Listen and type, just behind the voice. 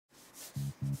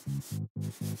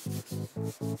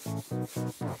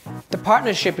The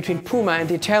partnership between PUMA and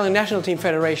the Italian National Team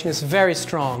Federation is very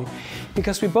strong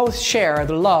because we both share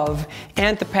the love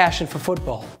and the passion for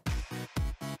football.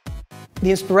 The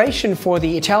inspiration for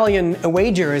the Italian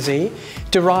away jersey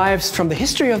derives from the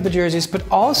history of the jerseys, but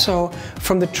also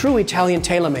from the true Italian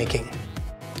tailor-making.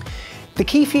 The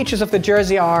key features of the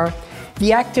jersey are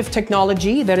the active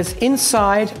technology that is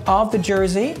inside of the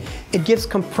jersey. It gives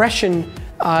compression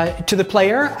to the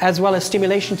player as well as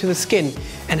stimulation to the skin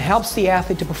and helps the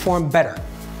athlete to perform better.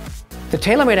 The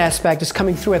tailor-made aspect is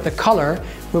coming through at the color,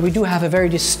 where we do have a very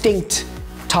distinct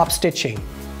top stitching.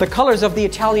 The colors of the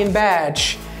Italian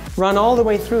badge run all the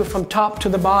way through from top to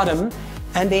the bottom,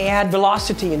 and they add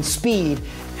velocity and speed,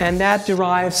 and that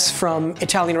derives from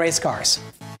Italian race cars.